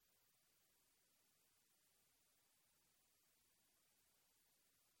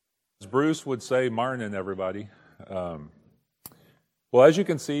As Bruce would say, "Marnin', everybody." Well, as you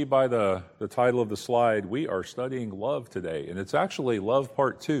can see by the title of the slide, we are studying love today, and it's actually love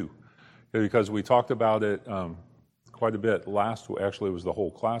part 2, because we talked about it quite a bit actually it was the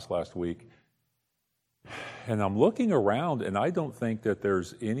whole class last week. And I'm looking around, and I don't think that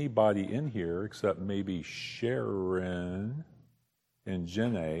there's anybody in here except maybe Sharon and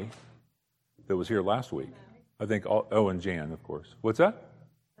Jenna that was here last week. I think, and Jan, of course. What's that?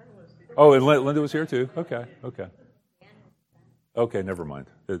 Oh, and Linda was here too? Okay. Okay, never mind.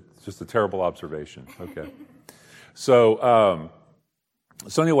 It's just a terrible observation. Okay. So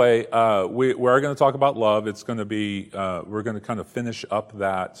anyway, we are going to talk about love. It's going to be, we're going to kind of finish up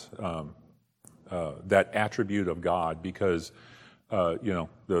that attribute of God, because,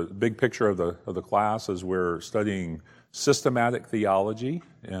 the big picture of the class is we're studying systematic theology.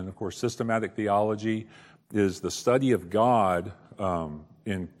 And of course, systematic theology is the study of God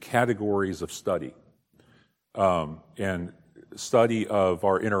in categories of study, and study of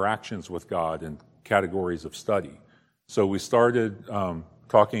our interactions with God in categories of study. So we started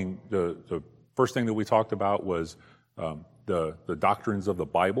talking, the first thing that we talked about was the doctrines of the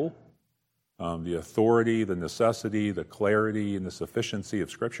Bible, the authority, the necessity, the clarity, and the sufficiency of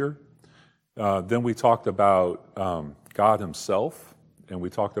Scripture. Then we talked about God Himself, and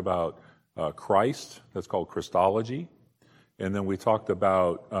we talked about Christ. That's called Christology. And then we talked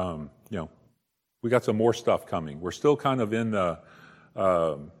about, we got some more stuff coming. We're still kind of in the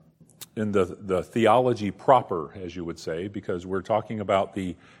theology proper, as you would say, because we're talking about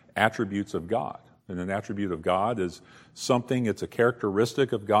the attributes of God. And an attribute of God is something, it's a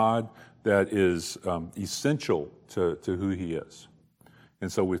characteristic of God that is essential to who He is.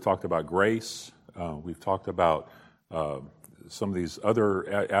 And so we've talked about grace. We've talked about some of these other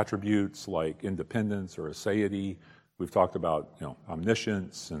attributes like independence or aseity. We've talked about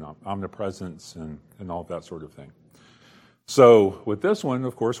omniscience and omnipresence and all of that sort of thing. So with this one,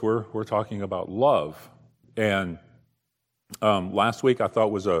 of course, we're talking about love. And last week I thought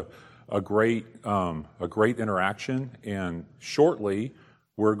was a great interaction. And shortly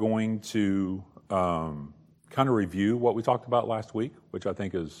we're going to kind of review what we talked about last week, which I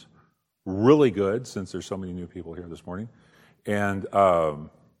think is really good since there's so many new people here this morning. And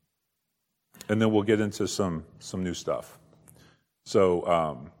then we'll get into some new stuff.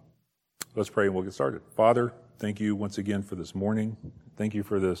 So let's pray and we'll get started. Father, thank you once again for this morning. Thank you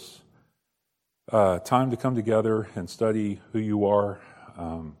for this time to come together and study who you are,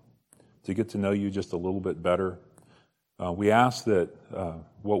 to get to know you just a little bit better. We ask that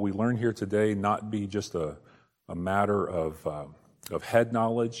what we learn here today not be just a matter of head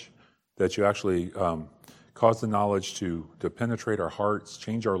knowledge, that you actually cause the knowledge to penetrate our hearts,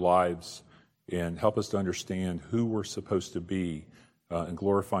 change our lives, and help us to understand who we're supposed to be in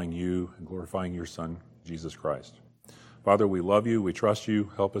glorifying you and glorifying your Son, Jesus Christ. Father, we love you. We trust you.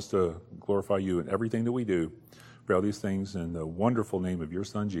 Help us to glorify you in everything that we do. For all these things in the wonderful name of your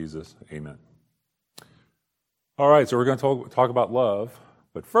Son, Jesus. Amen. All right, so we're going to talk about love.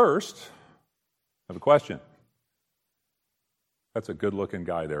 But first, I have a question. That's a good-looking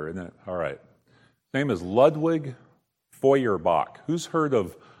guy there, isn't it? All right. His name is Ludwig Feuerbach. Who's heard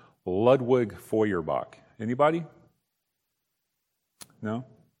of Ludwig Feuerbach? Anybody? No?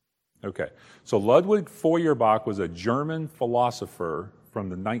 Okay. So Ludwig Feuerbach was a German philosopher from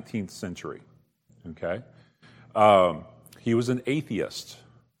the 19th century. Okay? He was an atheist.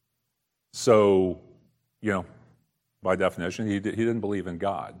 So, by definition, he didn't believe in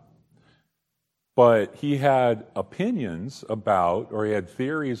God. But he had opinions about, or he had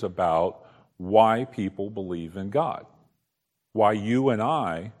theories about, why people believe in God. Why you and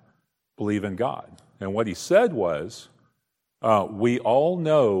I believe in God. And what he said was, we all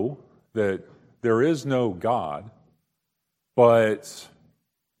know that there is no God, but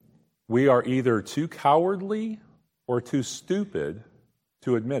we are either too cowardly or too stupid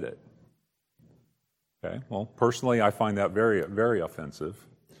to admit it. Okay, well, personally, I find that very, very offensive.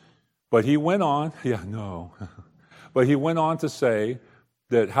 But he went on, but he went on to say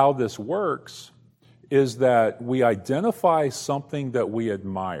that how this works is that we identify something that we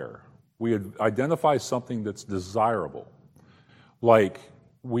admire. We identify something that's desirable. Like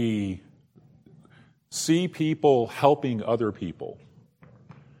we see people helping other people.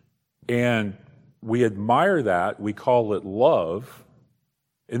 And we admire that. We call it love.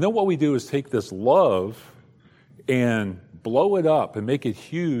 And then what we do is take this love and blow it up and make it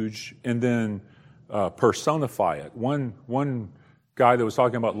huge and then personify it. One guy that was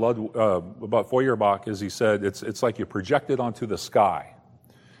talking about Feuerbach is he said it's like you project it onto the sky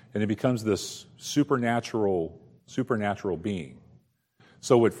and it becomes this supernatural being.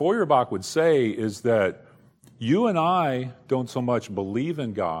 So what Feuerbach would say is that you and I don't so much believe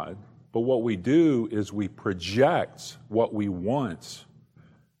in God, but what we do is we project what we want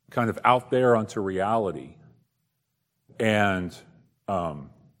kind of out there onto reality, and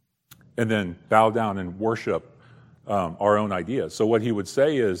then bow down and worship our own ideas. So what he would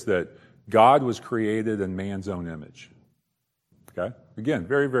say is that God was created in man's own image. Okay? Again,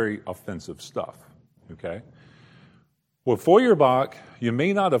 very, very offensive stuff. Okay? Well, Feuerbach, you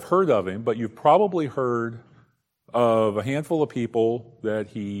may not have heard of him, but you've probably heard of a handful of people that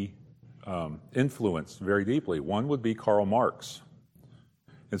he influenced very deeply. One would be Karl Marx.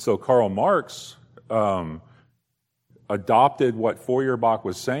 And so Karl Marx adopted what Feuerbach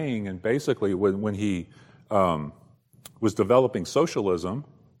was saying, and basically when he was developing socialism,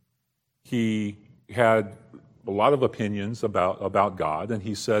 he had a lot of opinions about God, and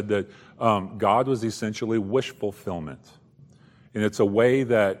he said that God was essentially wish fulfillment. And it's a way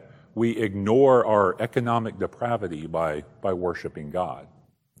that we ignore our economic depravity by worshiping God.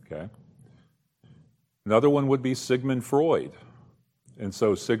 Okay? Another one would be Sigmund Freud. And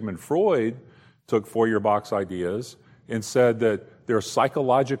so Sigmund Freud took Feuerbach's ideas and said that there's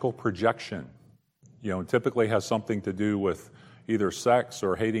psychological projection, and typically has something to do with either sex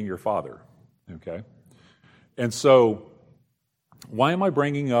or hating your father. Okay? And so, why am I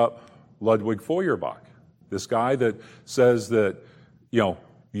bringing up Ludwig Feuerbach? This guy that says that,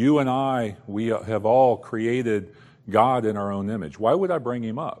 you and I, we have all created God in our own image. Why would I bring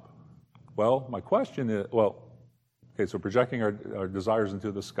him up? Well, my question is, so projecting our desires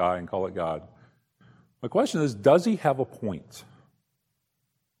into the sky and call it God. My question is, does he have a point?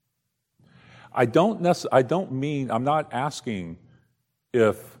 I'm not asking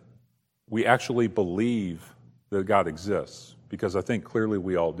if we actually believe that God exists, because I think clearly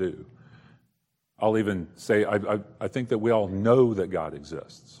we all do. I'll even say I think that we all know that God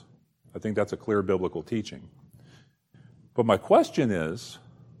exists. I think that's a clear biblical teaching. But my question is,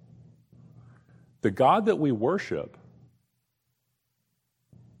 the God that we worship,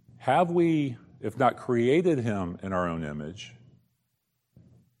 have we, if not created him in our own image,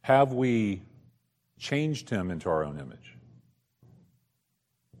 have we changed him into our own image?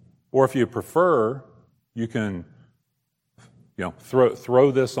 Or if you prefer, you can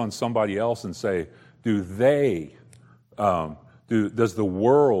throw this on somebody else and say, does the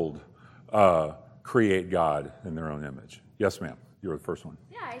world create God in their own image? Yes, ma'am. You're the first one.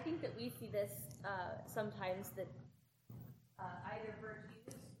 Yeah, I think that we see this sometimes, that either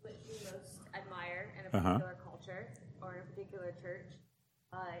virtues, which we most admire in a particular culture or in a particular church,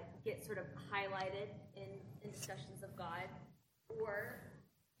 get sort of highlighted in discussions of God, or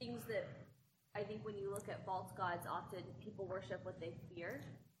things that I think when you look at false gods, often people worship what they fear.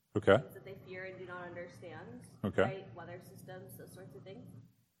 Okay. Things that they fear and do not understand. Okay. Right? Weather systems, those sorts of things.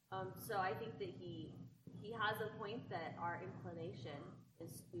 So I think that he has a point that our inclination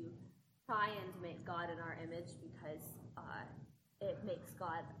is to try and make God in our image, because it makes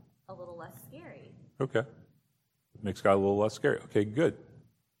God a little less scary. Okay. Makes God a little less scary. Okay, good.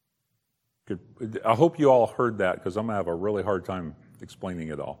 Good. I hope you all heard that, because I'm going to have a really hard time explaining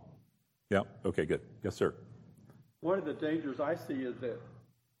it all. Yeah? Okay, good. Yes, sir. One of the dangers I see is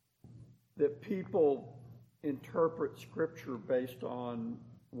that people interpret Scripture based on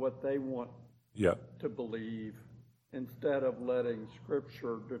what they want to believe, instead of letting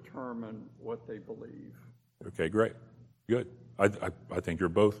Scripture determine what they believe. Okay, great. Good. I think you're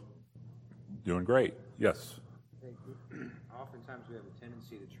both doing great. Yes. I think oftentimes we have a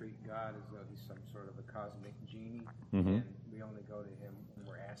tendency to treat God as though he's some sort of a cosmic genie, and we only go to him when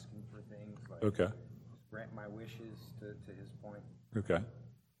we're asking for things like, grant my wishes, to his point. Okay.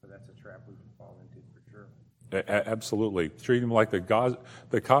 So that's a trap we can fall into for sure. Absolutely. Treat him like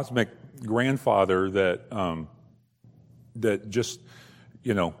the cosmic grandfather that just,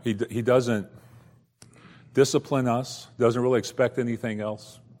 he doesn't discipline us, doesn't really expect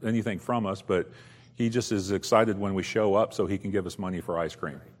anything from us, but he just is excited when we show up so he can give us money for ice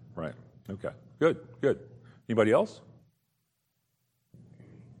cream. Right. Okay. Good. Anybody else?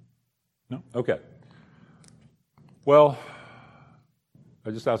 No? Okay. Well,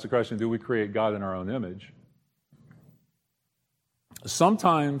 I just asked the question, do we create God in our own image?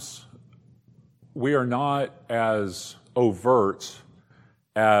 Sometimes we are not as overt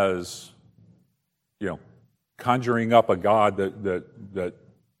as, conjuring up a God that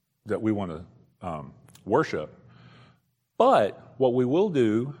we want to worship. But what we will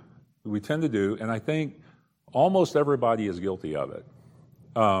do, we tend to do, and I think almost everybody is guilty of it,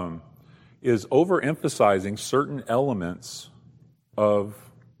 is overemphasizing certain elements of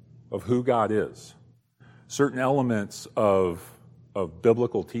who God is, certain elements of of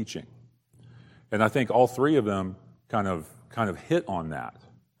biblical teaching. And I think all three of them kind of hit on that,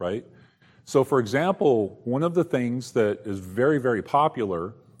 right? So, for example, one of the things that is very, very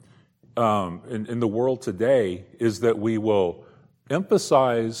popular in the world today is that we will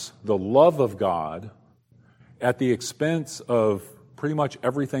emphasize the love of God at the expense of pretty much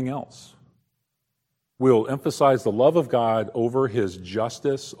everything else. We'll emphasize the love of God over His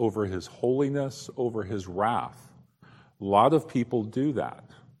justice, over His holiness, over His wrath. A lot of people do that,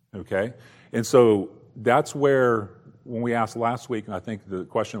 okay? And so that's where, when we asked last week, and I think the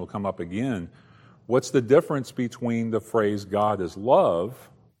question will come up again, what's the difference between the phrase God is love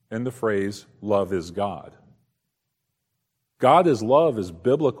and the phrase love is God? God is love is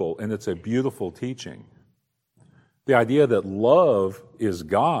biblical, and it's a beautiful teaching. The idea that love is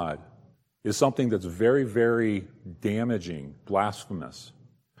God is something that's very, very damaging, blasphemous.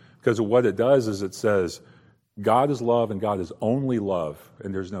 Because what it does is it says, God is love and God is only love,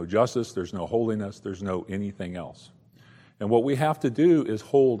 and there's no justice, there's no holiness, there's no anything else. And what we have to do is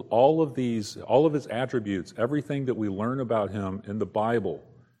hold all of His attributes, everything that we learn about Him in the Bible,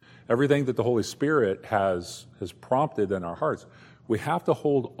 everything that the Holy Spirit has prompted in our hearts, we have to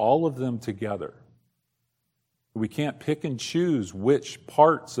hold all of them together. We can't pick and choose which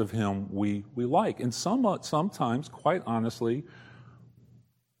parts of Him we like. And sometimes, quite honestly,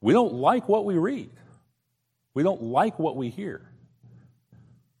 we don't like what we read. We don't like what we hear.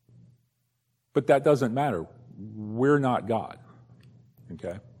 But that doesn't matter. We're not God.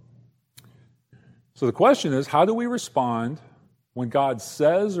 Okay? So the question is, how do we respond when God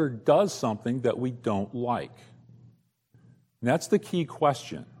says or does something that we don't like? And that's the key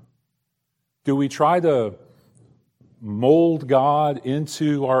question. Do we try to mold God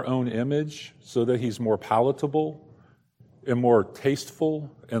into our own image so that He's more palatable and more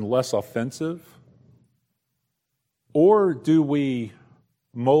tasteful and less offensive? Or do we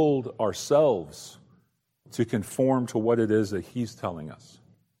mold ourselves to conform to what it is that He's telling us,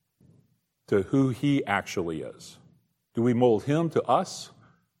 to who He actually is? Do we mold Him to us,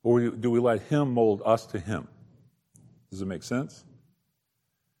 or do we let Him mold us to Him? Does it make sense?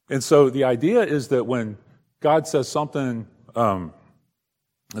 And so the idea is that when God says something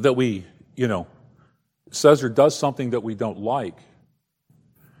that we, says or does something that we don't like,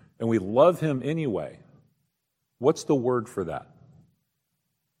 and we love Him anyway, what's the word for that?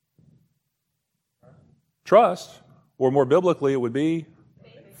 Trust, or more biblically, it would be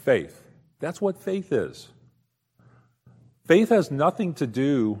faith. That's what faith is. Faith has nothing to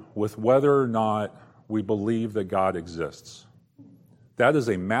do with whether or not we believe that God exists. That is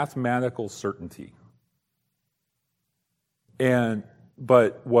a mathematical certainty.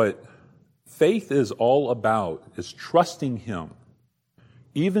 But what faith is all about is trusting Him,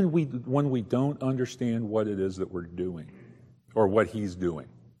 even when we don't understand what it is that we're doing or what He's doing.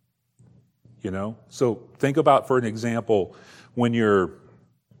 So think about, for an example, when you're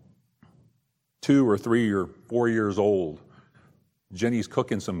 2 or 3 or 4 years old, Jenny's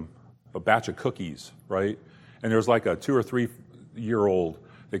cooking a batch of cookies, right? And there's like a 2 or 3 year old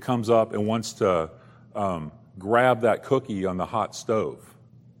that comes up and wants to grab that cookie on the hot stove,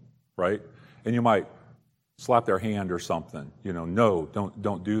 right? And you might slap their hand or something, no,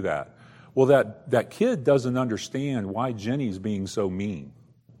 don't do that. Well, that kid doesn't understand why Jenny's being so mean,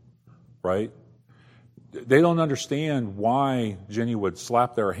 right? They don't understand why Jenny would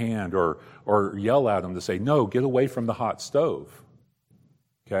slap their hand or yell at them to say, no, get away from the hot stove,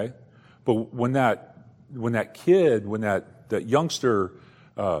 okay? But when that youngster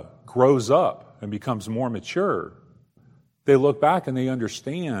grows up and becomes more mature, they look back and they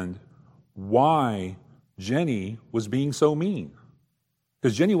understand why Jenny was being so mean.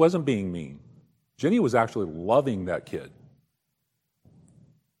 Because Jenny wasn't being mean. Jenny was actually loving that kid.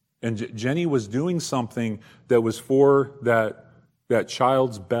 And Jenny was doing something that was for that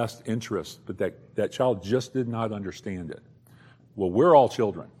child's best interest, but that child just did not understand it. Well, we're all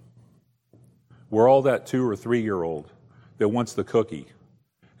children. We're all that 2 or 3 year old that wants the cookie.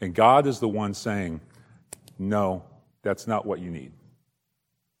 And God is the one saying, no, that's not what you need.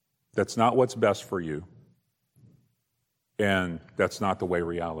 That's not what's best for you. And that's not the way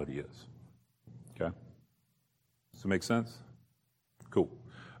reality is. Okay? Does it make sense? Cool.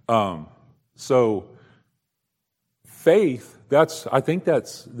 So faith, I think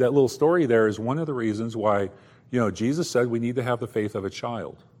that little story there is one of the reasons why, Jesus said we need to have the faith of a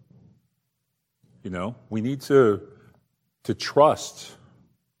child. We need to trust.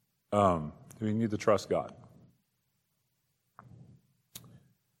 We need to trust God.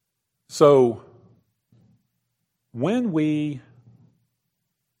 So when we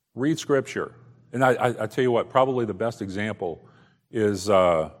read Scripture, and I tell you what, probably the best example is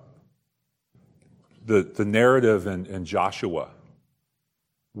the narrative in Joshua,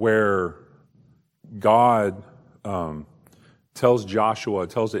 where God tells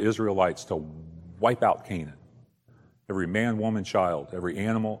the Israelites to wipe out Canaan. Every man, woman, child, every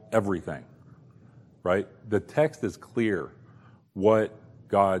animal, everything. Right? The text is clear what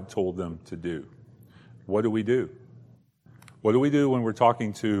God told them to do. What do we do? What do we do when we're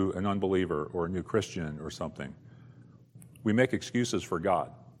talking to an unbeliever or a new Christian or something? We make excuses for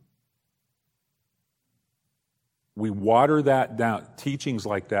God. We water that down, teachings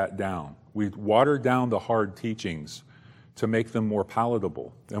like that down. We water down the hard teachings to make them more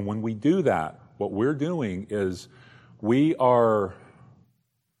palatable. And when we do that, what we're doing is we are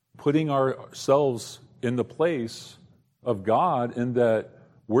putting ourselves in the place of God in that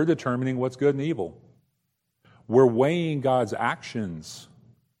we're determining what's good and evil. We're weighing God's actions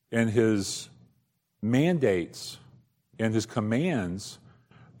and His mandates and His commands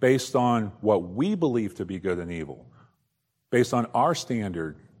based on what we believe to be good and evil, based on our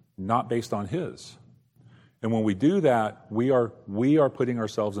standard, not based on His. And when we do that, we are putting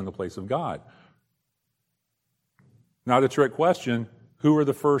ourselves in the place of God. Not a trick question. Who were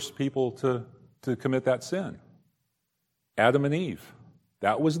the first people to commit that sin? Adam and Eve.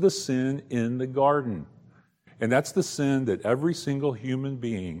 That was the sin in the garden. And that's the sin that every single human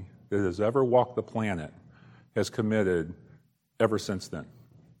being that has ever walked the planet has committed ever since then.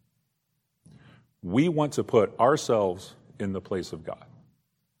 We want to put ourselves in the place of God.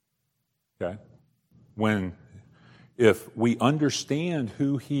 Okay? If we understand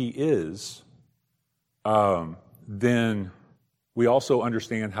who He is, then we also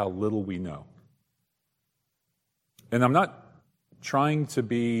understand how little we know. And I'm not trying to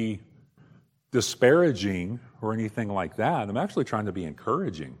be disparaging or anything like that. I'm actually trying to be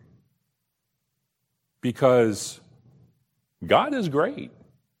encouraging. Because God is great.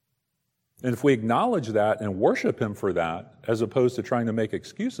 And if we acknowledge that and worship Him for that, as opposed to trying to make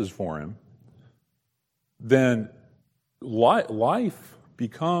excuses for Him, then life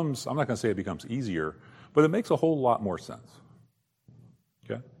becomes, I'm not going to say it becomes easier, but it makes a whole lot more sense.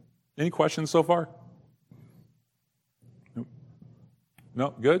 Okay? Any questions so far?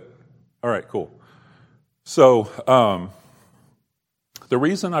 No? Good? All right, cool. So, the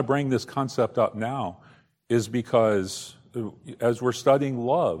reason I bring this concept up now is because as we're studying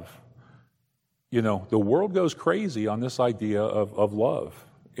love, the world goes crazy on this idea of love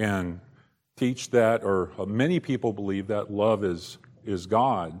and teach that, or many people believe that love is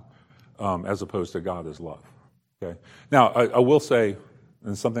God as opposed to God as love. Okay. Now, I will say,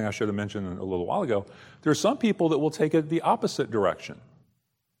 and something I should have mentioned a little while ago, there are some people that will take it the opposite direction.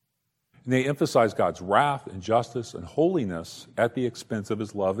 And they emphasize God's wrath and justice and holiness at the expense of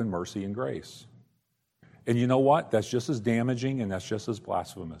His love and mercy and grace. And you know what? That's just as damaging, and that's just as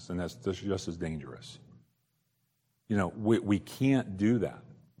blasphemous, and that's just as dangerous. We can't do that.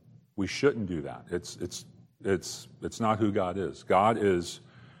 We shouldn't do that. It's not who God is. God is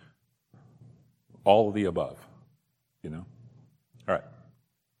all of the above. All right.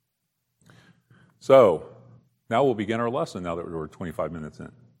 So now we'll begin our lesson. Now that we're 25 minutes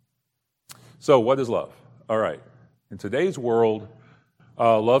in. So what is love? All right. In today's world,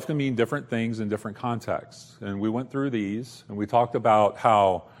 love can mean different things in different contexts. And we went through these, and we talked about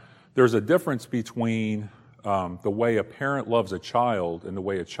how there's a difference between the way a parent loves a child and the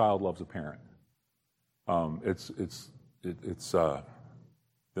way a child loves a parent.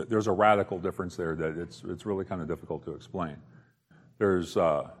 There's a radical difference there that it's really kind of difficult to explain. There's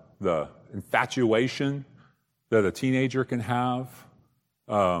the infatuation that a teenager can have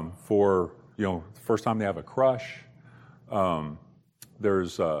for the first time they have a crush.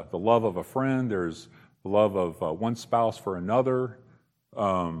 There's the love of a friend. There's the love of one spouse for another.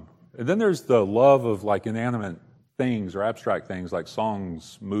 And then there's the love of like inanimate things or abstract things like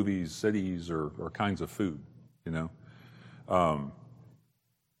songs, movies, cities, or kinds of food,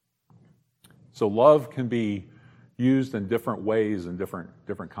 So love can be used in different ways in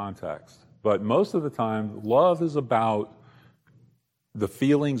different contexts. But most of the time, love is about the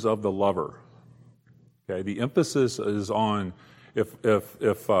feelings of the lover. Okay, the emphasis is on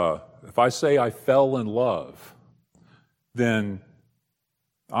if I say I fell in love, then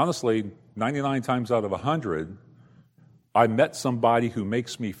honestly, 99 times out of 100, I met somebody who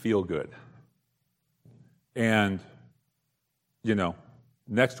makes me feel good. And,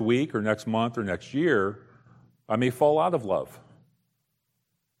 next week or next month or next year, I may fall out of love.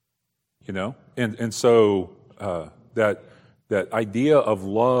 And so that idea of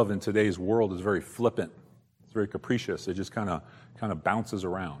love in today's world is very flippant. It's very capricious. It just kind of bounces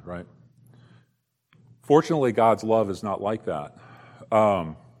around, right? Fortunately, God's love is not like that.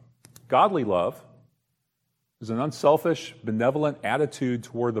 Godly love is an unselfish, benevolent attitude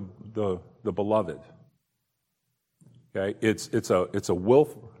toward the beloved. Okay, it's a will.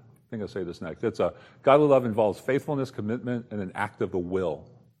 I think I'll say this next. Godly love involves faithfulness, commitment, and an act of the will.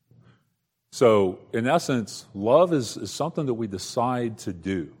 So, in essence, love is something that we decide to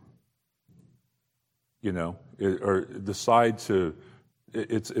do. Or decide to.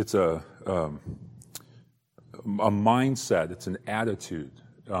 It's a mindset. It's an attitude.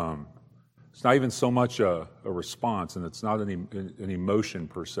 It's not even so much a response, and it's not an emotion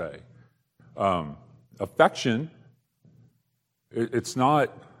per se. Affection. It's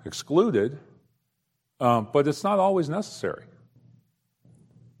not excluded, but it's not always necessary.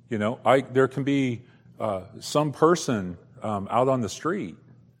 There can be some person out on the street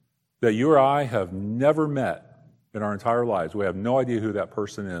that you or I have never met in our entire lives. We have no idea who that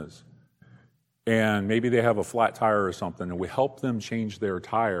person is. And maybe they have a flat tire or something, and we help them change their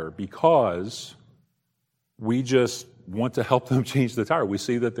tire because we just want to help them change the tire. We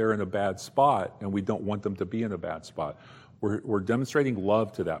see that they're in a bad spot, and we don't want them to be in a bad spot. We're demonstrating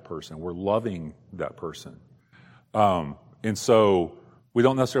love to that person. We're loving that person. And so we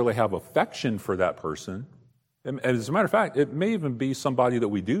don't necessarily have affection for that person. And as a matter of fact, it may even be somebody that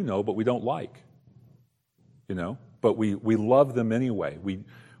we do know, but we don't like. But we love them anyway.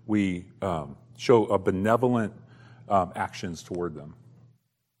 We show a benevolent actions toward them.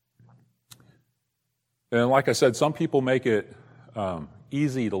 And like I said, some people make it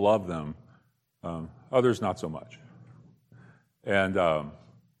easy to love them. Others not so much. And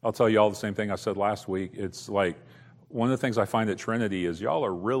I'll tell you all the same thing I said last week. It's like one of the things I find at Trinity is y'all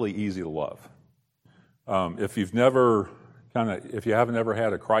are really easy to love. If you haven't ever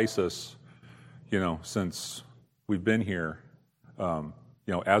had a crisis, since we've been here,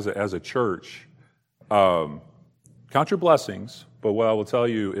 as a church, count your blessings. But what I will tell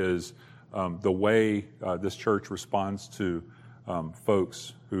you is the way this church responds to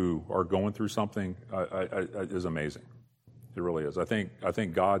folks who are going through something is amazing. It really is. I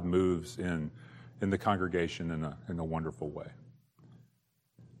think God moves in the congregation in a wonderful way.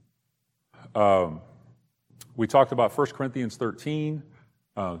 We talked about 1 Corinthians 13,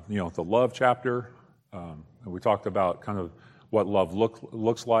 the love chapter. And we talked about kind of what love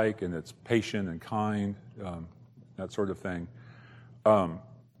looks like, and it's patient and kind, that sort of thing.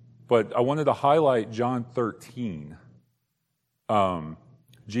 But I wanted to highlight John 13.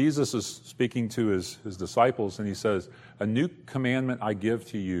 Jesus is speaking to his disciples, and he says, "A new commandment I give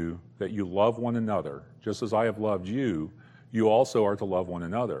to you, that you love one another. Just as I have loved you, you also are to love one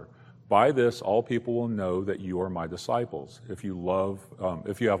another. By this, all people will know that you are my disciples, if you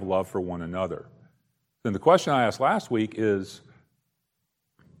have love for one another." Then the question I asked last week is,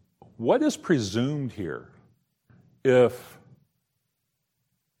 what is presumed here? If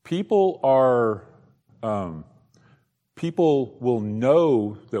people will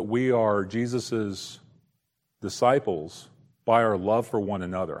know that we are Jesus's disciples by our love for one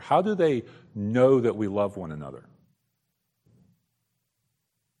another. How do they know that we love one another?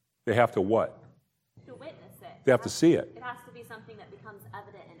 They have to what? To witness it. They have to see it. It has to be something that becomes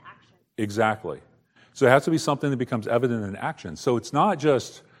evident in action. Exactly. So it has to be something that becomes evident in action. So it's not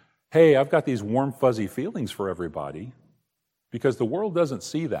just, hey, I've got these warm, fuzzy feelings for everybody, because the world doesn't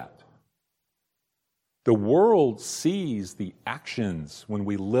see that. The world sees the actions when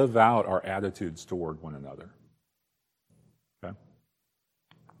we live out our attitudes toward one another. Okay?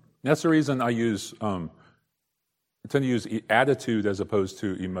 That's the reason I tend to use attitude as opposed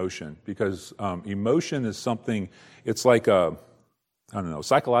to emotion, because emotion is something, it's like a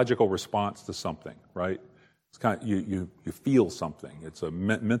psychological response to something, right? It's kind of, you feel something. It's a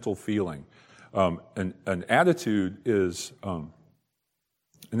mental feeling. An attitude is an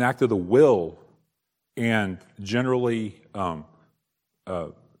act of the will, and generally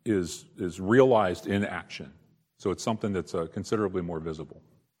is realized in action. So it's something that's considerably more visible.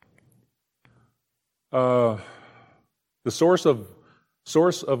 The source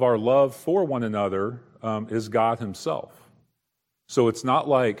of our love for one another is God Himself. So it's not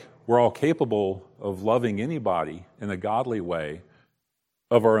like we're all capable of loving anybody in a godly way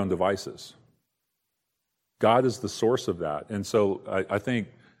of our own devices. God is the source of that. And so I think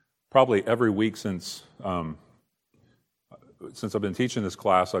probably every week since I've been teaching this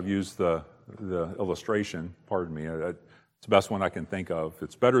class, I've used the illustration. Pardon me, it's the best one I can think of.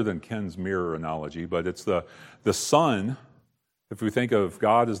 It's better than Ken's mirror analogy, but it's the sun. If we think of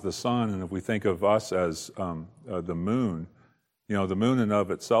God as the sun, and if we think of us as the moon, the moon in of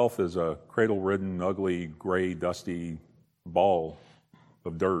itself is a cradle-ridden, ugly, gray, dusty ball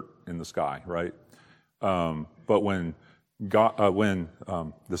of dirt in the sky, right? But when when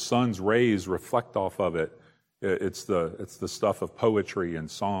the sun's rays reflect off of it, it's the stuff of poetry and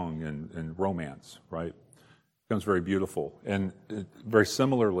song and romance, right? It becomes very beautiful. And very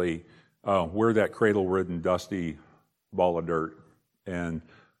similarly, we're that cradle-ridden, dusty ball of dirt. And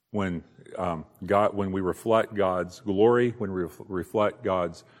when we reflect God's glory, when we reflect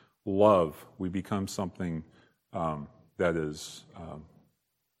God's love, we become something that is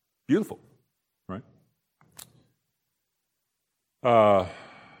beautiful, right?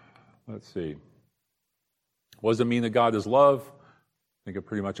 Let's see. What does it mean that God is love? I think I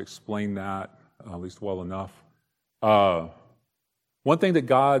pretty much explained that, at least well enough. One thing that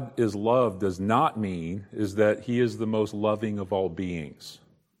God is love does not mean is that he is the most loving of all beings,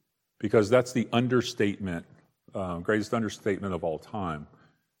 because that's the understatement, greatest understatement of all time.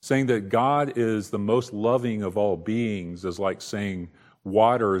 Saying that God is the most loving of all beings is like saying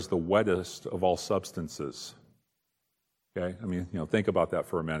water is the wettest of all substances. Okay? I mean, think about that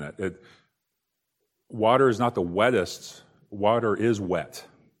for a minute. Water is not the wettest. Water is wet.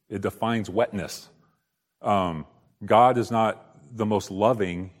 It defines wetness. God is not the most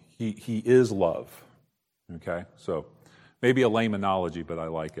loving. He is love. Okay? So maybe a lame analogy, but I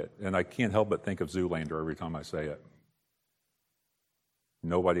like it. And I can't help but think of Zoolander every time I say it.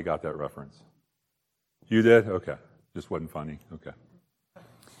 Nobody got that reference. You did? Okay. Just wasn't funny. Okay.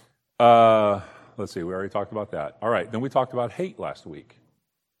 Let's see. We already talked about that. All right. Then we talked about hate last week.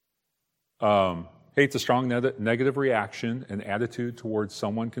 Hate's a strong negative reaction and attitude towards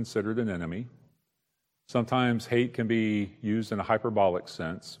someone considered an enemy. Sometimes hate can be used in a hyperbolic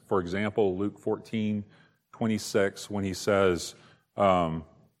sense. For example, Luke 14:26, when he says, "You're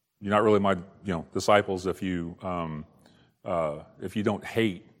not really my disciples if you don't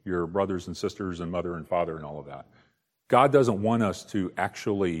hate your brothers and sisters and mother and father and all of that." God doesn't want us to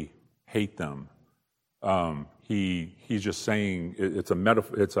actually hate them. He's just saying it's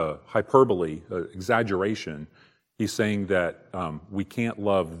a hyperbole, exaggeration. He's saying that we can't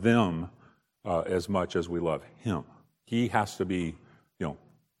love them as much as we love him. He has to be,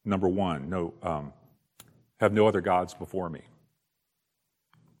 number one. Have no other gods before me.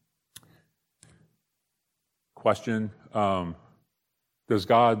 Question: does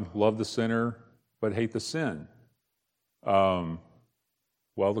God love the sinner but hate the sin?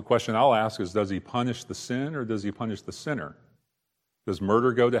 Well, the question I'll ask is, does he punish the sin or does he punish the sinner? Does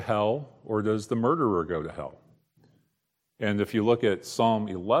murder go to hell or does the murderer go to hell? And if you look at Psalm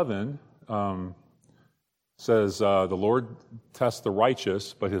 11, says, the Lord tests the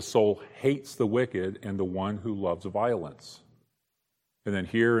righteous, but his soul hates the wicked and the one who loves violence. And then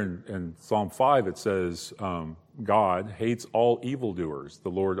here in Psalm 5, it says, God hates all evildoers. The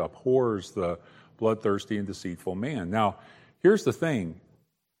Lord abhors the bloodthirsty and deceitful man. Now, here's the thing.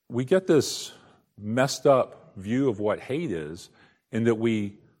 We get this messed up view of what hate is, in that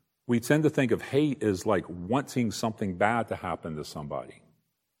we tend to think of hate as like wanting something bad to happen to somebody.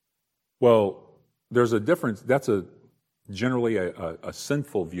 Well, there's a difference. That's generally a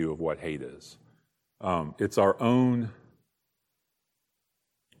sinful view of what hate is. It's our own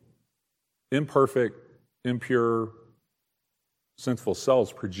imperfect, impure, sinful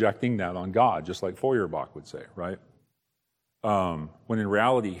selves projecting that on God, just like Feuerbach would say, right? When in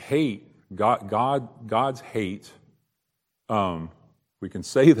reality, hate, God's hate, we can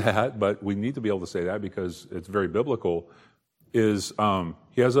say that, but we need to be able to say that because it's very biblical, is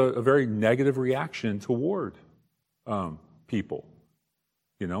he has a very negative reaction toward people.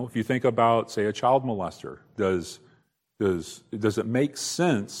 If you think about, say, a child molester, does it make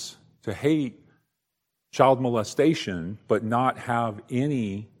sense to hate child molestation but not have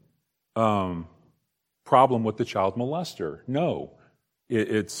any problem with the child molester? No.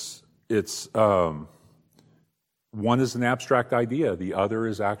 It's one is an abstract idea. The other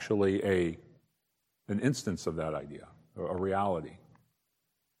is actually an instance of that idea, a reality.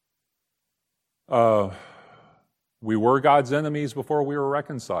 We were God's enemies before we were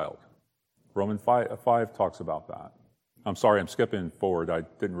reconciled. Romans 5 talks about that. I'm sorry, I'm skipping forward. I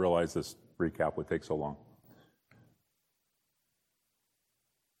didn't realize this recap would take so long.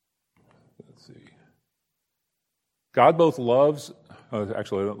 Let's see. God both loves...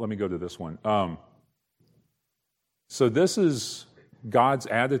 actually, let me go to this one. So this is God's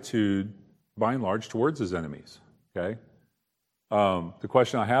attitude, by and large, towards his enemies. Okay? The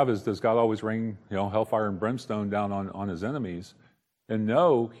question I have is, does God always rain hellfire and brimstone down on his enemies? And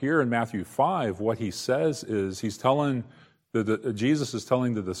no, here in Matthew 5, what he says is Jesus is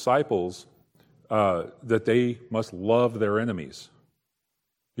telling the disciples that they must love their enemies.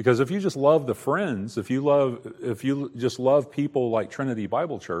 Because if you just love the friends, if you just love people like Trinity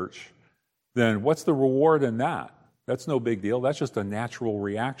Bible Church, then what's the reward in that? That's no big deal. That's just a natural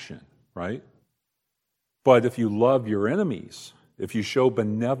reaction, right? But if you love your enemies, if you show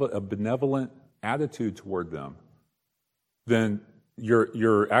a benevolent attitude toward them, then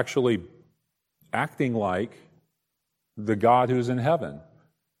you're actually acting like the God who's in heaven,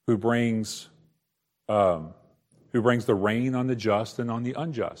 who brings the rain on the just and on the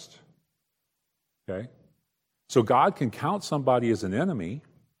unjust. Okay? So God can count somebody as an enemy,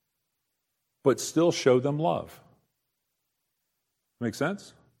 but still show them love. Make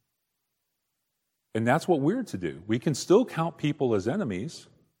sense? And that's what we're to do. We can still count people as enemies,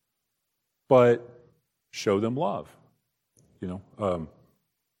 but show them love.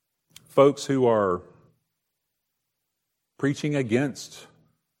 Folks who are preaching against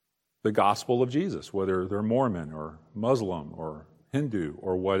the gospel of Jesus, whether they're Mormon or Muslim or Hindu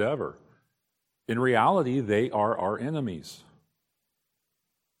or whatever, in reality, they are our enemies.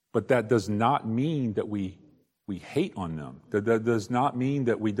 But that does not mean that we hate on them. That does not mean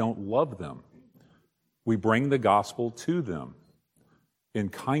that we don't love them. We bring the gospel to them in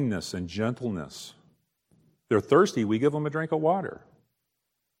kindness and gentleness. They're thirsty, we give them a drink of water.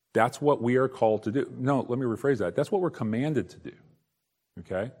 That's what we are called to do. No, let me rephrase that. That's what we're commanded to do.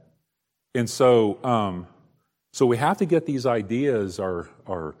 Okay? And so we have to get these ideas,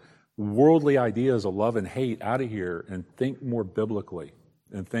 our worldly ideas of love and hate, out of here and think more biblically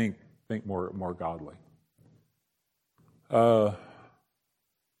and think more godly. And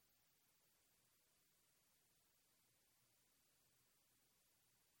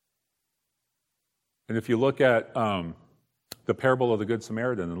if you look at the parable of the Good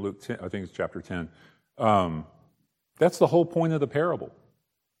Samaritan in Luke 10, I think it's chapter 10, that's the whole point of the parable.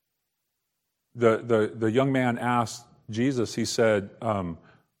 The young man asked Jesus, he said, God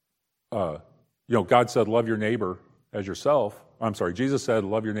said, love your neighbor as yourself. Jesus said,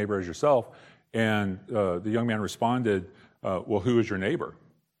 love your neighbor as yourself. And the young man responded, well, who is your neighbor?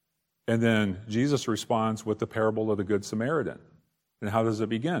 And then Jesus responds with the parable of the Good Samaritan. And how does it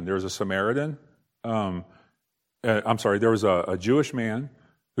begin? There's a Samaritan. There was a Jewish man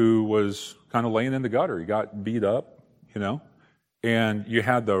who was kind of laying in the gutter. He got beat up, and you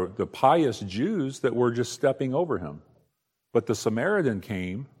had the pious Jews that were just stepping over him. But the Samaritan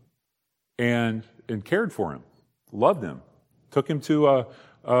came and cared for him, loved him, took him to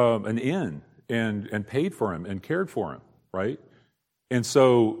an inn and paid for him and cared for him, right? And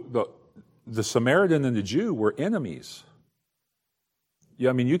so the Samaritan and the Jew were enemies.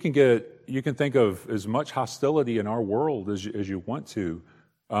 Yeah, I mean, you can think of as much hostility in our world as you want to,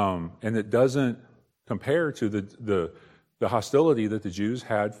 and it doesn't compare to the hostility that the Jews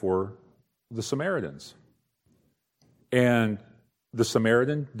had for the Samaritans. And the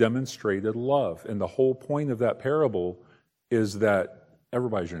Samaritan demonstrated love, and the whole point of that parable is that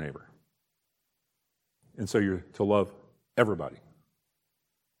everybody's your neighbor. And so you're to love everybody.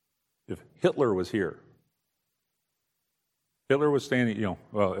 If Hitler was here, Hitler was standing,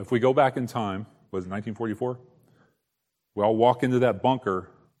 if we go back in time, was it 1944? We all walk into that bunker,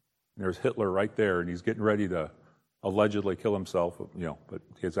 and there's Hitler right there, and he's getting ready to allegedly kill himself, but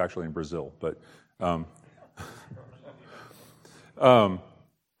he's actually in Brazil. But I think I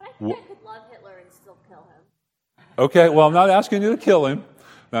could love Hitler and still kill him. Okay, well, I'm not asking you to kill him.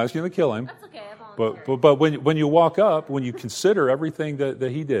 That's okay, I volunteer. But when you walk up, when you consider everything that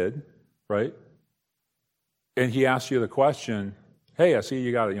he did, right? And he asks you the question, hey, I see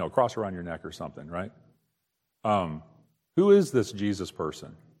you got a cross around your neck or something, right? Who is this Jesus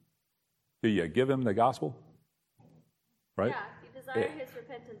person? Do you give him the gospel? Right? Yeah, you desire his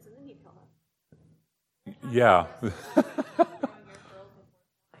repentance and then you kill him. Yeah.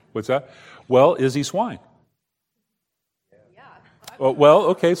 What's that? Well, is he swine? Yeah. Well,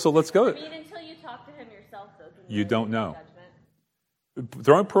 okay, so let's go. I mean, until you talk to him yourself, though. You don't know.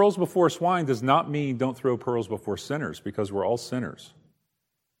 Throwing pearls before swine does not mean don't throw pearls before sinners, because we're all sinners.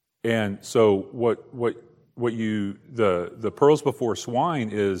 And so the pearls before swine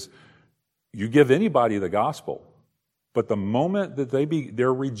is you give anybody the gospel, but the moment that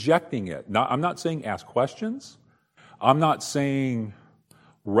they're rejecting it. I'm not saying ask questions. I'm not saying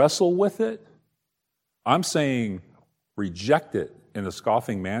wrestle with it. I'm saying reject it in a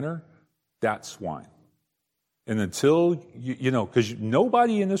scoffing manner. That's swine. And until, because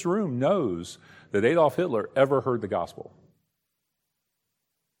nobody in this room knows that Adolf Hitler ever heard the gospel.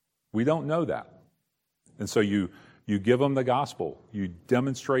 We don't know that. And so you give them the gospel. You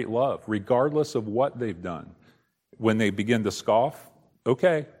demonstrate love, regardless of what they've done. When they begin to scoff,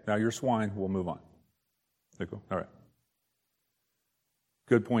 okay, now you're swine, we'll move on. Okay, cool. All right.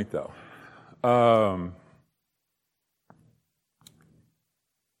 Good point, though.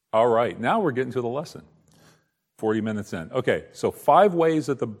 All right, now we're getting to the lesson. 40 minutes in. Okay, so 5 ways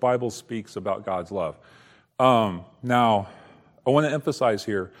that the Bible speaks about God's love. Now, I want to emphasize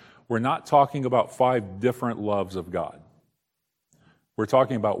here, we're not talking about 5 different loves of God. We're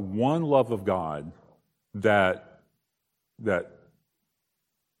talking about one love of God that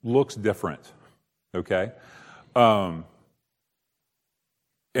looks different, okay? What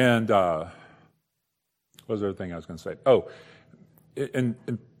was the other thing I was going to say? Oh, and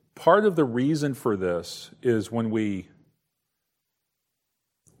part of the reason for this is what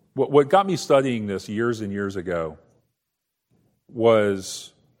got me studying this years and years ago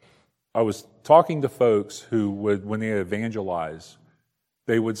was I was talking to folks who would, when they evangelize,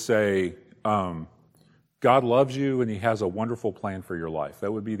 they would say, God loves you and he has a wonderful plan for your life.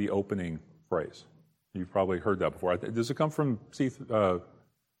 That would be the opening phrase. You've probably heard that before. Does it come from C3,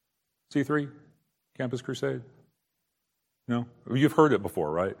 Campus Crusade? No? You've heard it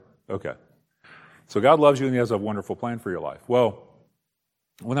before, right? Okay. So God loves you and he has a wonderful plan for your life. Well,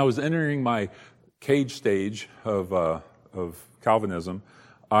 when I was entering my cage stage of Calvinism,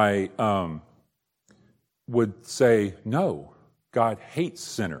 I would say, no, God hates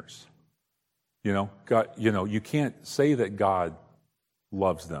sinners. God, you can't say that God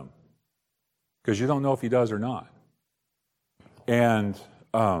loves them because you don't know if he does or not. And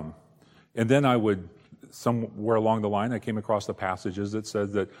then I would, somewhere along the line, I came across the passages that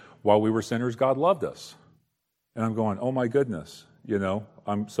said that while we were sinners, God loved us. And I'm going, oh my goodness,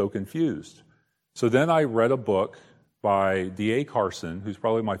 I'm so confused. So then I read a book by D.A. Carson, who's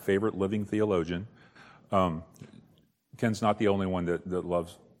probably my favorite living theologian. Ken's not the only one that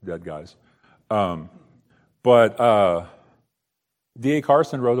loves dead guys. But D.A.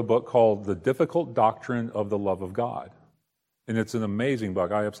 Carson wrote a book called The Difficult Doctrine of the Love of God. And it's an amazing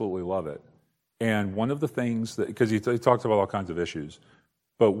book. I absolutely love it. And one of the things because he talks about all kinds of issues,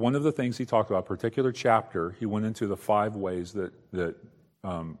 but one of the things he talked about, a particular chapter, he went into the 5 ways that the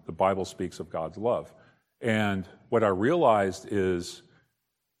Bible speaks of God's love. And what I realized is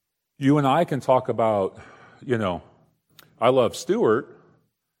you and I can talk about, I love Stuart,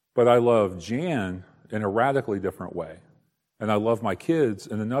 but I love Jan in a radically different way. And I love my kids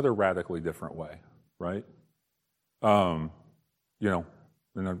in another radically different way, right? And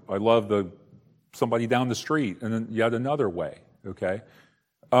I love somebody down the street in yet another way, okay?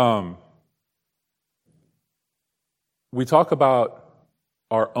 We talk about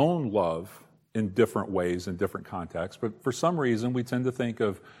our own love in different ways, in different contexts, but for some reason we tend to think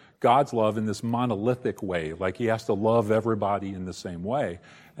of God's love in this monolithic way, like he has to love everybody in the same way.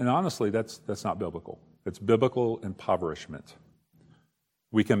 And honestly, that's not biblical. It's biblical impoverishment.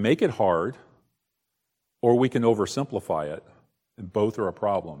 We can make it hard, or we can oversimplify it, and both are a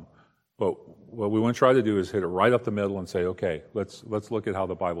problem. But what we want to try to do is hit it right up the middle and say, okay, let's look at how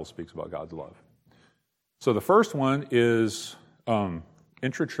the Bible speaks about God's love. So the first one is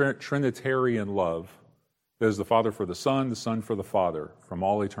intra-Trinitarian love. That is the Father for the Son for the Father, from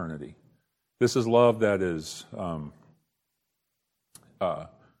all eternity. This is love that is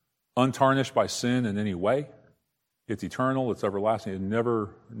untarnished by sin in any way. It's eternal, it's everlasting, it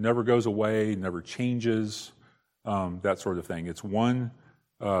never goes away, never changes, that sort of thing. It's one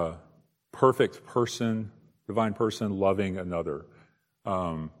perfect person, divine person, loving another.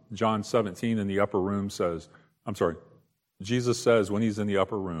 John 17 in the upper room Jesus says when he's in the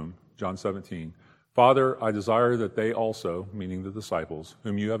upper room, John 17, Father, I desire that they also, meaning the disciples,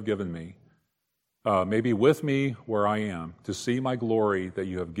 whom you have given me, may be with me where I am, to see my glory that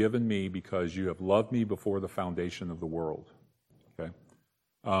you have given me because you have loved me before the foundation of the world. Okay,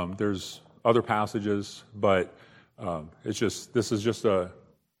 there's other passages, but even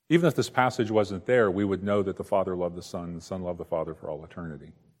if this passage wasn't there, we would know that the Father loved the Son loved the Father for all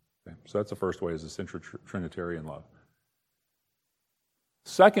eternity. Okay, so that's the first way, is this intra-Trinitarian love.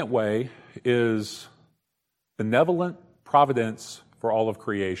 Second way is benevolent providence for all of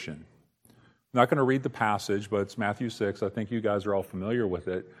creation. I'm not going to read the passage, but it's Matthew 6. I think you guys are all familiar with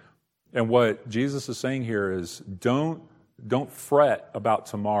it. And what Jesus is saying here is don't fret about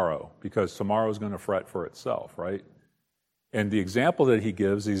tomorrow, because tomorrow is going to fret for itself, right? And the example that he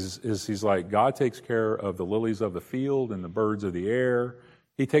gives is he's like, God takes care of the lilies of the field and the birds of the air.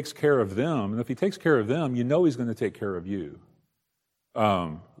 He takes care of them. And if he takes care of them, you know he's going to take care of you.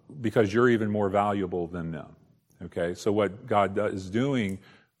 Because you're even more valuable than them. Okay, so what God is doing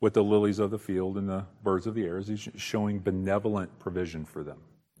with the lilies of the field and the birds of the air is he's showing benevolent provision for them.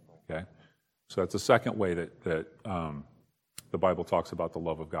 Okay, so that's the second way that the Bible talks about the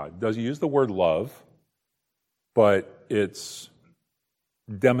love of God. It doesn't use the word love, but it's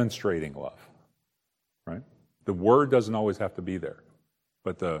demonstrating love. Right? The word doesn't always have to be there,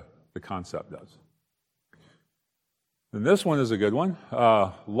 but the concept does. And this one is a good one.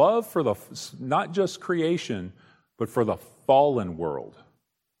 Love for not just creation, but for the fallen world,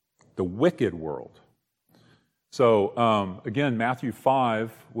 the wicked world. So, again, Matthew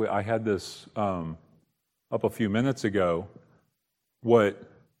 5, I had this up a few minutes ago. What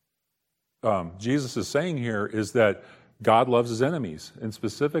Jesus is saying here is that God loves his enemies, and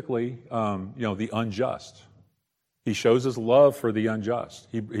specifically, the unjust. He shows his love for the unjust.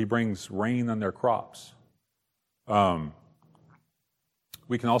 He brings rain on their crops.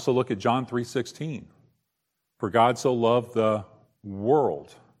 We can also look at John 3:16. For God so loved the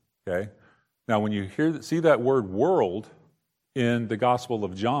world. Okay? Now, when you see that word world in the Gospel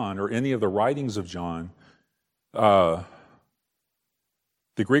of John or any of the writings of John, the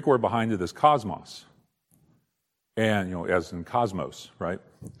Greek word behind it is cosmos. And, as in cosmos, right?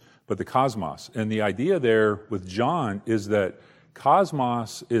 But the cosmos. And the idea there with John is that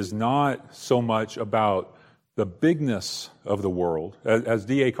cosmos is not so much about the bigness of the world. As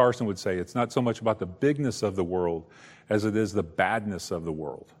D.A. Carson would say, it's not so much about the bigness of the world as it is the badness of the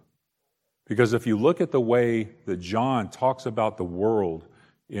world. Because if you look at the way that John talks about the world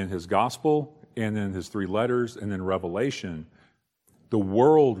in his gospel and in his 3 letters and in Revelation, the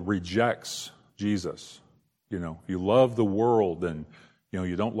world rejects Jesus. If you love the world, then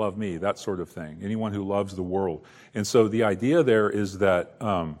you don't love me, that sort of thing. Anyone who loves the world. And so the idea there is that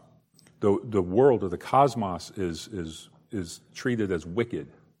the world or the cosmos is treated as wicked.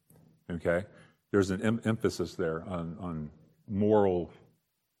 Okay? There's an emphasis there on moral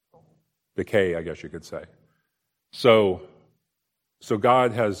decay, I guess you could say. So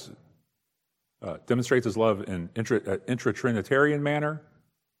God has demonstrates his love in intra-Trinitarian manner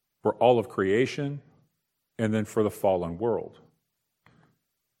for all of creation, and then for the fallen world.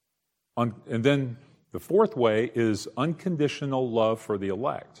 And then the fourth way is unconditional love for the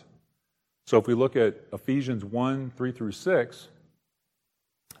elect. So if we look at Ephesians 1:3-6,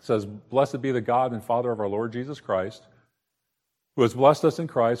 it says, "Blessed be the God and Father of our Lord Jesus Christ, who has blessed us in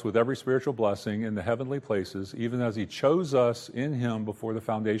Christ with every spiritual blessing in the heavenly places, even as he chose us in him before the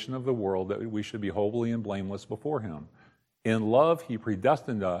foundation of the world, that we should be holy and blameless before him. In love he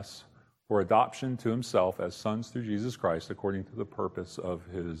predestined us for adoption to himself as sons through Jesus Christ, according to the purpose of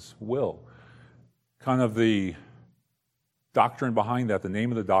his will." Kind of the doctrine behind that, the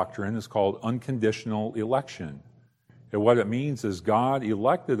name of the doctrine is called unconditional election. And what it means is God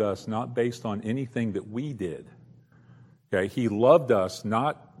elected us not based on anything that we did. Okay, he loved us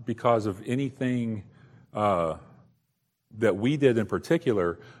not because of anything that we did in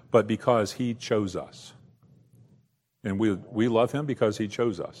particular, but because he chose us. And we love him because he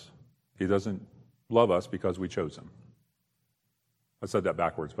chose us. He doesn't love us because we chose him. I said that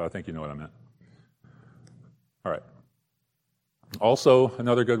backwards, but I think you know what I meant. All right. Also,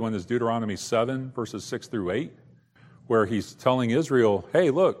 another good one is Deuteronomy 7, verses 6-8, where he's telling Israel, hey,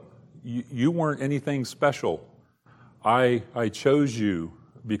 look, you weren't anything special. I chose you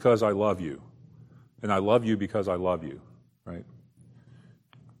because I love you. And I love you because I love you, right?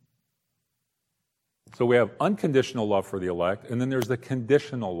 So we have unconditional love for the elect, and then there's the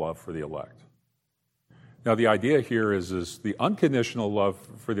conditional love for the elect. Now, the idea here is the unconditional love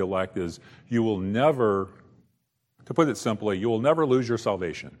for the elect is you will never, to put it simply, you will never lose your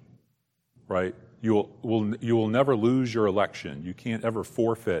salvation, right? You will never lose your election. You can't ever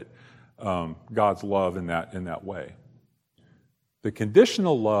forfeit God's love in that way. The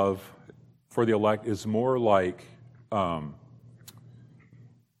conditional love for the elect is more like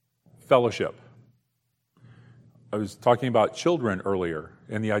fellowship. I was talking about children earlier,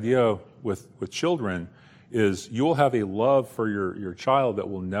 and the idea with children is you will have a love for your child that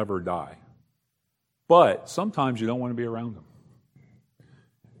will never die. But sometimes you don't want to be around them.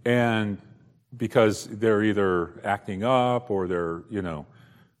 And because they're either acting up or they're,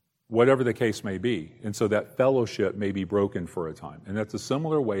 whatever the case may be. And so that fellowship may be broken for a time. And that's a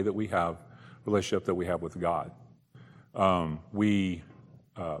similar way that we have relationship that we have with God.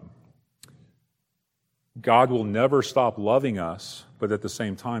 God will never stop loving us, but at the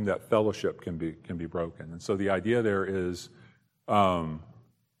same time, that fellowship can be broken. And so the idea there is,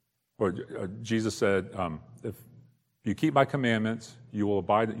 Jesus said, if you keep my commandments, you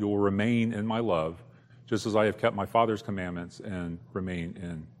will remain in my love, just as I have kept my Father's commandments and remain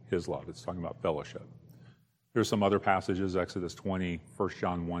in his love. It's talking about fellowship. There's some other passages, Exodus 20, 1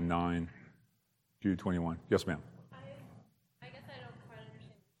 John 1:9, Jude 21. Yes, ma'am. I guess I don't quite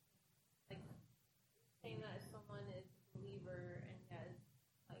understand. Like, saying that if someone is a believer and yet is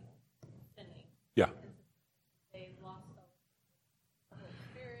sinning. Yeah. They've lost the Holy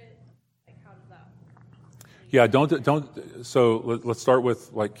Spirit. Like, how does that? Yeah, so let's start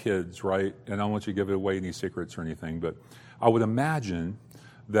with like kids, right? And I don't want you to give away any secrets or anything, but I would imagine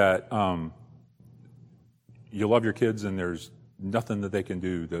that you love your kids and there's nothing that they can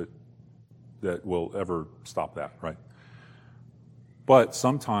do that will ever stop that, right? But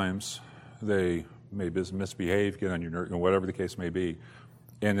sometimes they may misbehave, get on your nerves, whatever the case may be,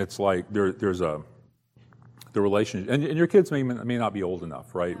 and it's like there's the relationship, and your kids may not be old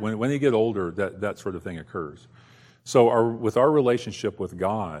enough, right? When they get older, that sort of thing occurs. So with our relationship with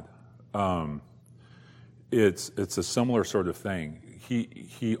God, it's a similar sort of thing.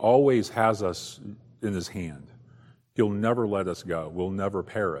 He always has us in His hand. He'll never let us go. We'll never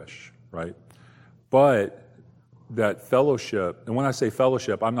perish, right? But that fellowship, and when I say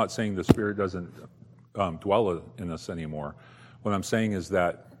fellowship, I'm not saying the Spirit doesn't dwell in us anymore. What I'm saying is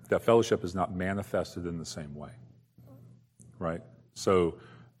that fellowship is not manifested in the same way, right? So,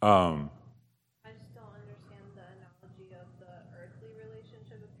 I just don't understand the analogy of the earthly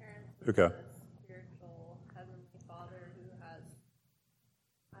relationship of parents. Okay. The spiritual heavenly Father who has.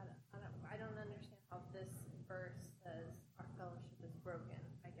 I don't understand how this verse says our fellowship is broken.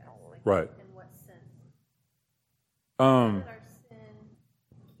 I guess. Right. In what sense? Um. That our sin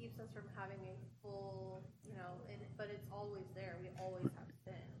keeps us from having a full, but it's always there. We always have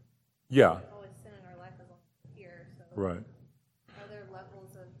sin. Yeah. There's always sin in our life as long as we're here. So. Right. Are there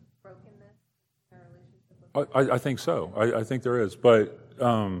levels of brokenness in our relationship with I think so. I think there is. But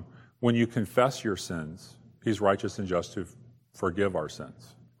when you confess your sins, He's righteous and just to forgive our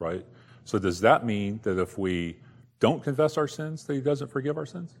sins, right? So does that mean that if we don't confess our sins, that He doesn't forgive our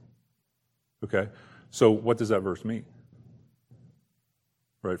sins? Okay. So what does that verse mean?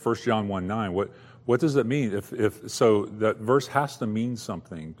 Right. 1 John 1:9. What does it mean? If so, that verse has to mean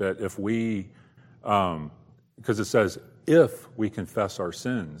something. That if we, because it says, if we confess our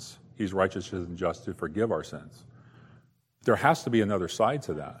sins, He's righteous and just to forgive our sins. There has to be another side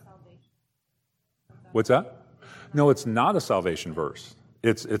to that. What's that? No, it's not a salvation verse.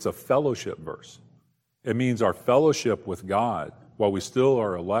 It's a fellowship verse. It means our fellowship with God. While we still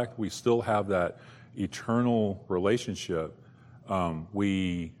are elect, we still have that eternal relationship.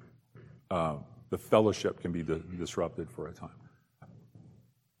 The fellowship can be disrupted for a time.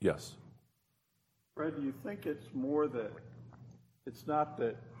 Yes. Fred, do you think it's more that it's not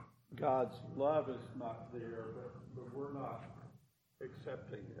that God's love is not there, but we're not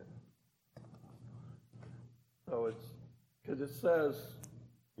accepting it? So it's because it says,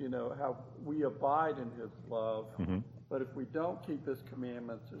 how we abide in His love, but if we don't keep His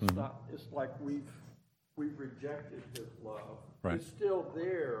commandments, it's not. It's like we've rejected His love. Right. It's still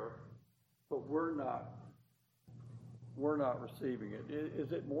there, but we're not receiving it.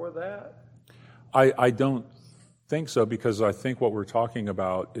 Is it more that? I don't think so, because I think what we're talking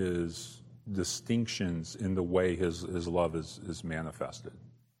about is distinctions in the way His love is manifested.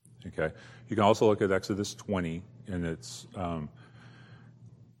 Okay. You can also look at Exodus 20, and it's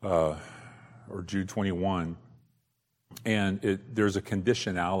or Jude 21, and there's a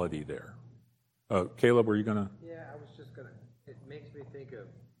conditionality there. Caleb, were you gonna? Yeah, I was just gonna. It makes me think of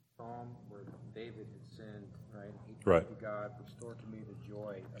Psalm where David had sinned, right? He prayed to God, restore to me the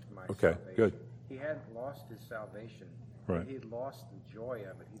joy of my salvation. Good. He hadn't lost his salvation. Right. He had lost the joy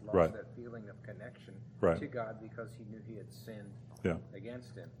of it. He lost that feeling of connection to God because he knew he had sinned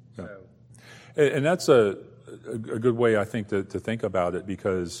against Him. Yeah. So, and that's a good way, I think, to think about it,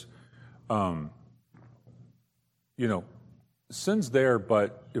 because, sin's there,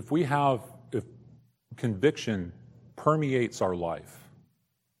 but if conviction permeates our life,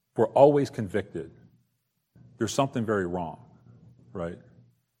 we're always convicted, there's something very wrong, right?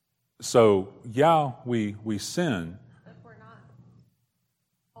 So, we sin. If we're not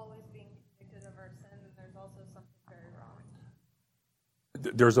always being convicted of our sin, then there's also something very wrong.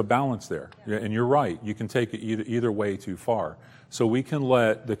 There's a balance there, and you're right. You can take it either way too far. So we can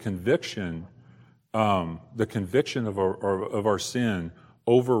let the conviction of our sin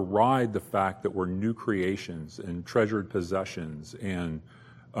override the fact that we're new creations and treasured possessions and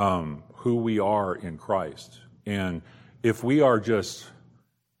who we are in Christ. And if we are just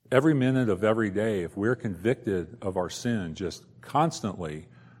every minute of every day, if we're convicted of our sin just constantly,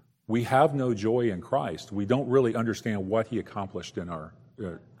 we have no joy in Christ. We don't really understand what He accomplished in our, I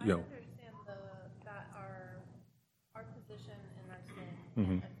understand that our position in our sin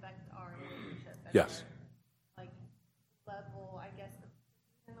can affect our relationship. Yes. Level, I guess,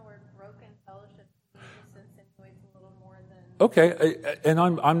 in the word broken fellowship just insinuates a little more than. Okay, and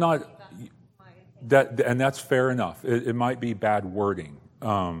I'm not. And that's fair enough. It might be bad wording.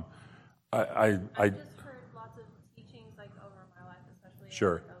 I've just heard lots of teachings over my life, especially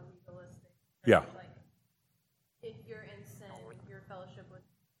Sure. in a legalistic church, Yeah. if you're in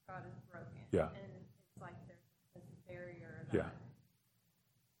God is broken. Yeah. And it's like there's this barrier. Yeah.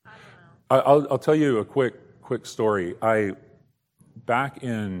 I don't know. I'll tell you a quick story. Back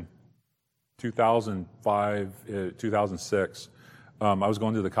in 2005, 2006, I was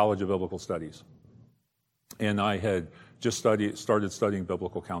going to the College of Biblical Studies, and I had just started studying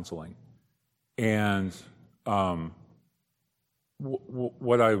biblical counseling. And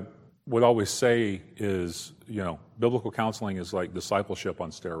what I would always say is, biblical counseling is like discipleship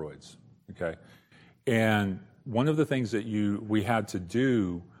on steroids. Okay, and one of the things that we had to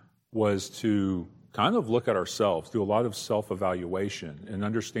do was to kind of look at ourselves, do a lot of self-evaluation and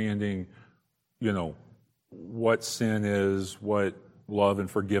understanding, what sin is, what love and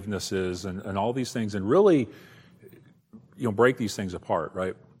forgiveness is, and all these things, and really, break these things apart,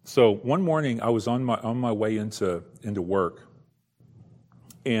 right? So one morning I was on my way into work,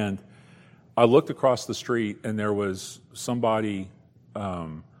 and I looked across the street, and there was somebody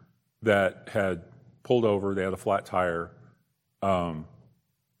that had pulled over. They had a flat tire,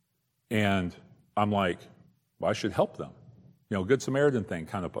 and I'm like, well, I should help them. Good Samaritan thing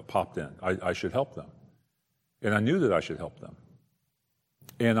kind of popped in. I should help them. And I knew that I should help them.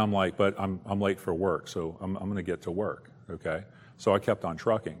 And I'm like, but I'm late for work, so I'm going to get to work, okay? So I kept on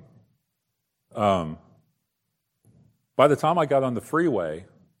trucking. By the time I got on the freeway,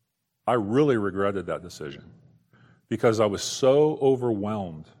 I really regretted that decision because I was so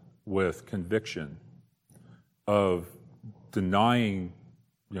overwhelmed with conviction of denying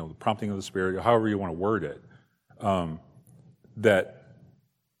the prompting of the Spirit, or however you want to word it, that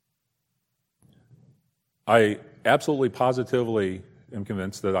I absolutely positively am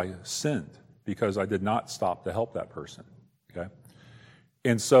convinced that I sinned because I did not stop to help that person, okay?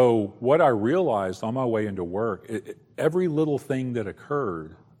 And so what I realized on my way into work, every little thing that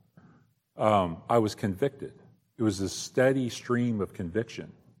occurred, I was convicted. It was this steady stream of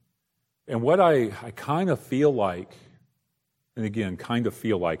conviction. And what I kind of feel like, and again,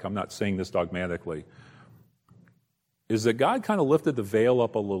 I'm not saying this dogmatically, is that God kind of lifted the veil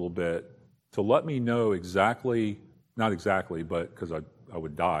up a little bit to let me know exactly, not exactly, but because I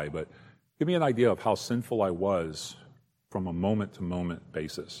would die, but give me an idea of how sinful I was from a moment-to-moment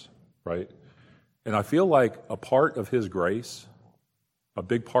basis, right? And I feel like a part of His grace, a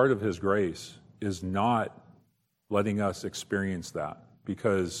big part of His grace, is not letting us experience that,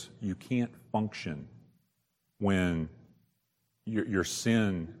 because you can't function when your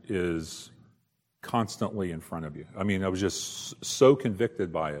sin is constantly in front of you. I mean, I was just so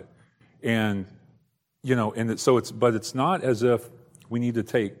convicted by it. And, but it's not as if we need to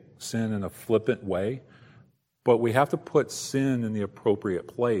take sin in a flippant way, but we have to put sin in the appropriate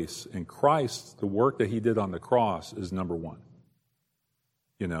place. And Christ, the work that He did on the cross, is number one.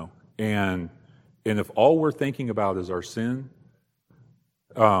 And if all we're thinking about is our sin,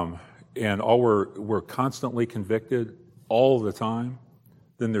 and all we're constantly convicted all the time,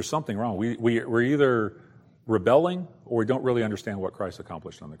 then there's something wrong. We're either rebelling or we don't really understand what Christ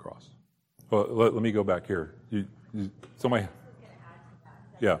accomplished on the cross. Well, let me go back here. Somebody.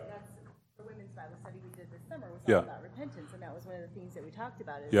 Yeah. That's the women's Bible study we did this summer was all Yeah. about repentance, and that was one of the things that we talked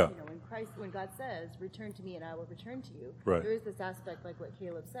about. Is Yeah. When God says, "Return to me, and I will return to you," Right. there is this aspect, like what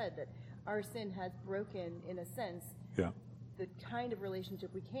Caleb said, that our sin has broken, in a sense, Yeah. the kind of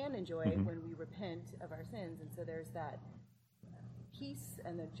relationship we can enjoy when we repent of our sins, and so there's that peace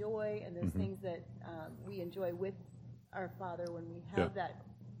and the joy and those things that we enjoy with our Father when we have that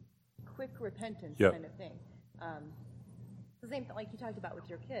quick repentance kind of thing. The same thing like you talked about with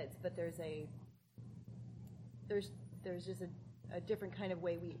your kids, but there's just a different kind of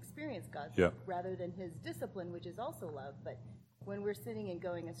way we experience God, rather than His discipline, which is also love. But when we're sinning and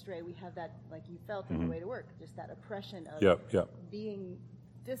going astray, we have that, like you felt on the way to work, just that oppression of being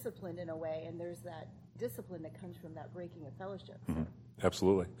disciplined in a way, and there's that discipline that comes from that breaking of fellowship. So.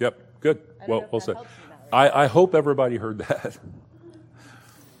 Absolutely. Yep. Good. Well said. Helps you in that way. I hope everybody heard that.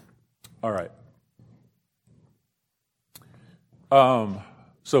 All right.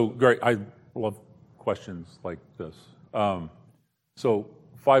 So great. I love questions like this. So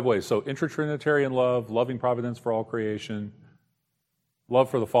 5 ways. So intra-Trinitarian love, loving providence for all creation, love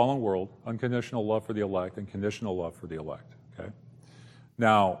for the fallen world, unconditional love for the elect, and conditional love for the elect. Okay.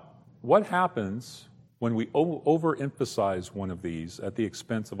 Now, what happens when we overemphasize one of these at the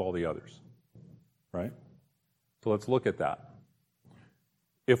expense of all the others? Right? So let's look at that.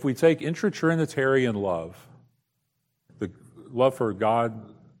 If we take intra-Trinitarian love, the love for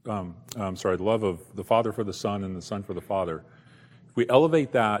God, the love of the Father for the Son and the Son for the Father, if we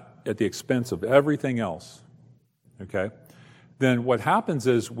elevate that at the expense of everything else, okay, then what happens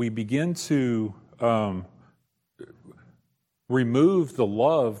is we begin to remove the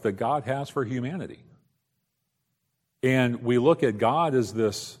love that God has for humanity. And we look at God as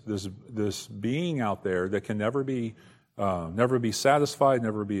this being out there that can never be satisfied,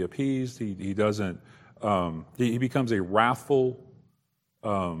 never be appeased. He doesn't. He becomes a wrathful,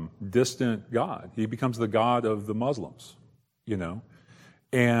 distant God. He becomes the God of the Muslims,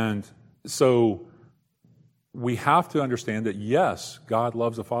 And so we have to understand that yes, God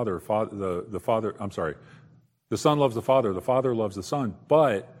loves the Father. The Son loves the Father loves the Son.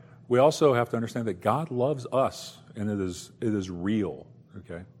 But we also have to understand that God loves us, and it is real.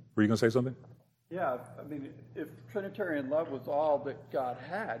 Okay, were you going to say something? Yeah, I mean, if Trinitarian love was all that God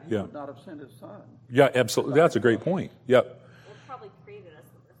had, He would not have sent His Son. Yeah, absolutely. That's a great point. Yep. Well, probably created us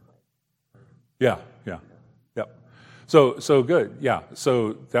in the first place. Yeah. So good. Yeah.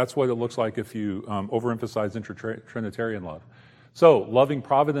 So that's what it looks like if you overemphasize Trinitarian love. So loving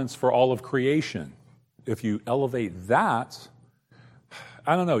providence for all of creation. If you elevate that,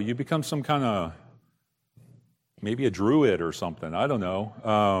 I don't know, you become some kind of maybe a druid or something. I don't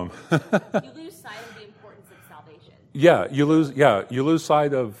know. You lose sight of the importance of salvation. You lose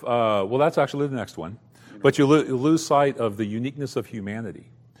sight of. Well, that's actually the next one, but you lose sight of the uniqueness of humanity.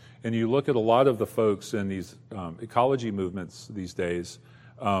 And you look at a lot of the folks in these ecology movements these days.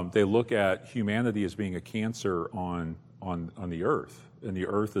 They look at humanity as being a cancer on the earth, and the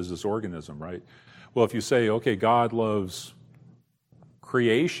earth is this organism, right? Well, if you say, okay, God loves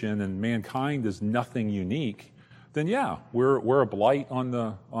creation and mankind is nothing unique, then yeah, we're a blight on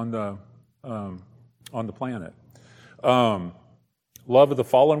the planet. Love of the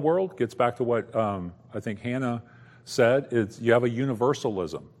fallen world gets back to what I think Hannah said. It's you have a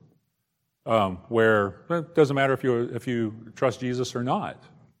universalism where it doesn't matter if you trust Jesus or not.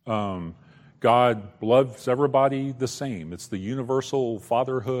 God loves everybody the same. It's the universal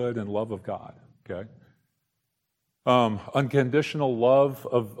fatherhood and love of God. Okay. Unconditional love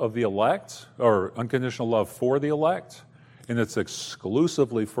of the elect, or unconditional love for the elect, and it's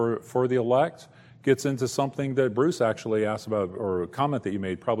exclusively for the elect, gets into something that Bruce actually asked about, or a comment that you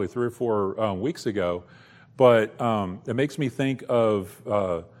made probably 3 or 4 weeks ago. But it makes me think of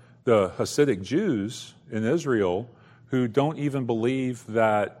the Hasidic Jews in Israel who don't even believe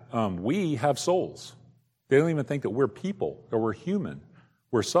that we have souls. They don't even think that we're people, or we're human.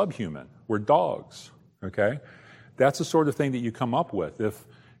 We're subhuman. We're dogs. Okay? That's the sort of thing that you come up with.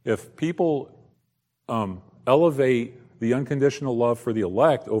 If people elevate the unconditional love for the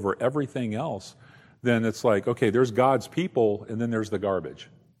elect over everything else, then it's like, okay, there's God's people, and then there's the garbage.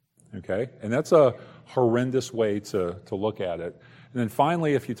 Okay? And that's a horrendous way to look at it. And then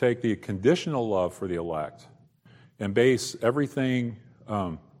finally, if you take the conditional love for the elect and base everything,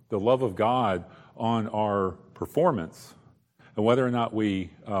 the love of God, on our performance, and whether or not we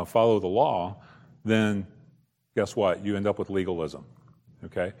follow the law, then guess what? You end up with legalism.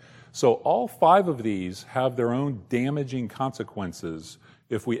 Okay? So all 5 of these have their own damaging consequences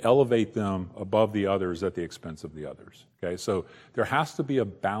if we elevate them above the others at the expense of the others. Okay? So there has to be a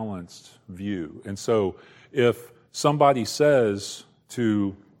balanced view. And so if somebody says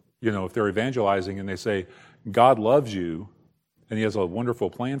to, if they're evangelizing and they say, God loves you and He has a wonderful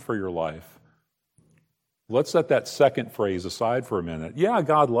plan for your life, let's set that second phrase aside for a minute. Yeah,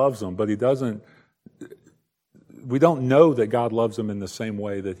 God loves them, but He doesn't. We don't know that God loves them in the same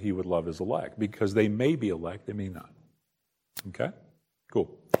way that He would love His elect, because they may be elect, they may not. Okay?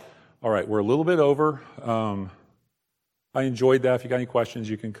 Cool. All right, we're a little bit over. I enjoyed that. If you got any questions,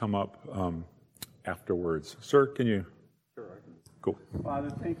 you can come up afterwards. Sir, can you? Sure, I can. Cool.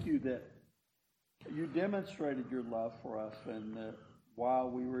 Father, thank you that you demonstrated your love for us, and that while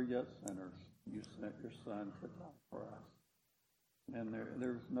we were yet sinners, you sent your Son to die for us. And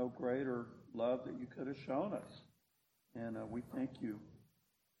there's no greater love that you could have shown us. And we thank you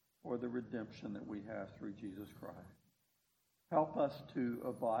for the redemption that we have through Jesus Christ. Help us to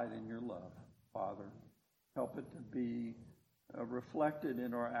abide in your love, Father. Help it to be reflected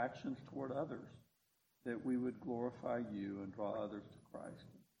in our actions toward others, that we would glorify you and draw others to Christ.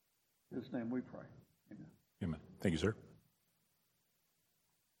 In His name we pray. Amen. Amen. Thank you, sir.